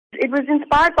It was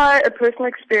inspired by a personal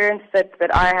experience that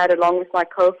I had along with my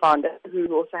co-founder,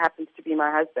 who also happens to be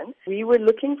my husband. We were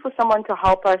looking for someone to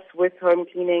help us with home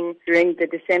cleaning during the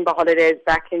December holidays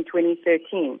back in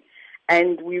 2013.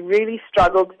 And we really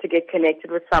struggled to get connected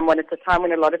with someone at the time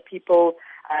when a lot of people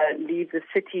leave the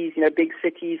cities, big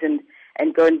cities, and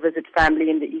go and visit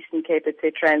family in the Eastern Cape,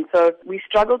 etc. And so we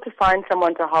struggled to find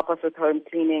someone to help us with home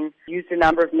cleaning, used a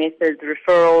number of methods,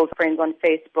 referrals, friends on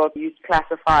Facebook, used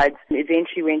classifieds, and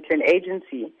eventually went to an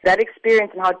agency. That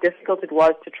experience and how difficult it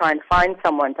was to try and find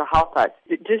someone to help us,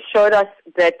 it just showed us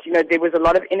that, there was a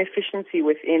lot of inefficiency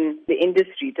within the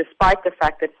industry, despite the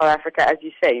fact that South Africa, as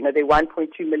you say, there are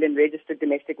 1.2 million registered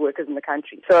domestic workers in the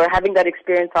country. So having that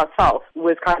experience ourselves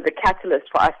was kind of the catalyst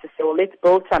for us to say, well, let's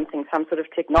build something, some sort of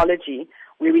technology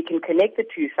where we can connect the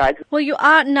two sides. Well, you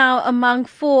are now among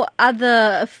 4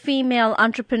 other female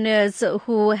entrepreneurs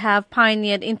who have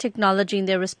pioneered in technology in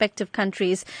their respective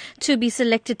countries to be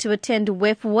selected to attend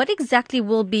WEF. What exactly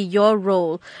will be your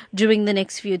role during the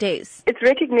next few days? It's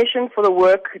recognition for the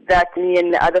work that me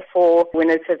and the other 4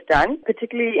 winners have done,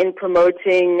 particularly in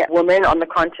promoting women on the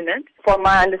continent. From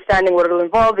my understanding, what it will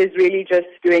involve is really just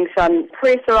doing some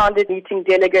press around it, meeting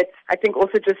delegates. I think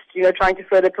also just, trying to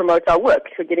further promote our work,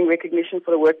 so getting recognition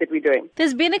for the work that we're doing.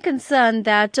 There's been a concern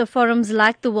that forums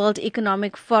like the World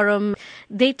Economic Forum,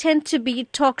 they tend to be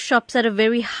talk shops at a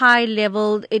very high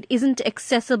level. It isn't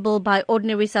accessible by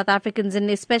ordinary South Africans and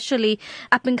especially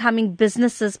up-and-coming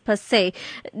businesses per se.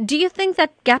 Do you think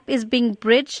that gap is being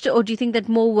bridged, or do you think that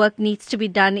more work needs to be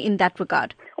done in that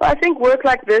regard? Well, I think work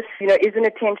like this, is an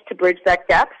attempt to bridge that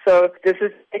gap. So this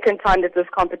is the second time that this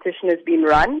competition has been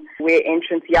run, where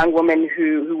entrants, young women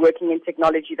who working in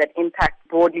technology that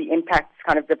broadly impacts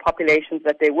kind of the populations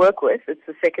that they work with. It's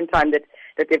the second time that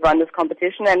they've run this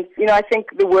competition. And, I think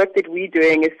the work that we're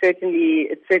doing is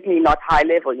certainly not high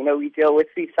level. We deal with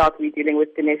SweepSouth, we're dealing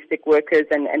with domestic workers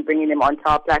and bringing them onto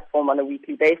our platform on a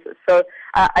weekly basis. So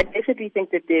I definitely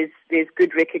think that there's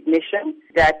good recognition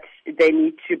that they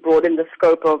need to broaden the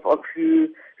scope of who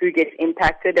gets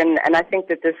impacted. And I think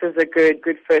that this is a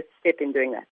good first step in doing that.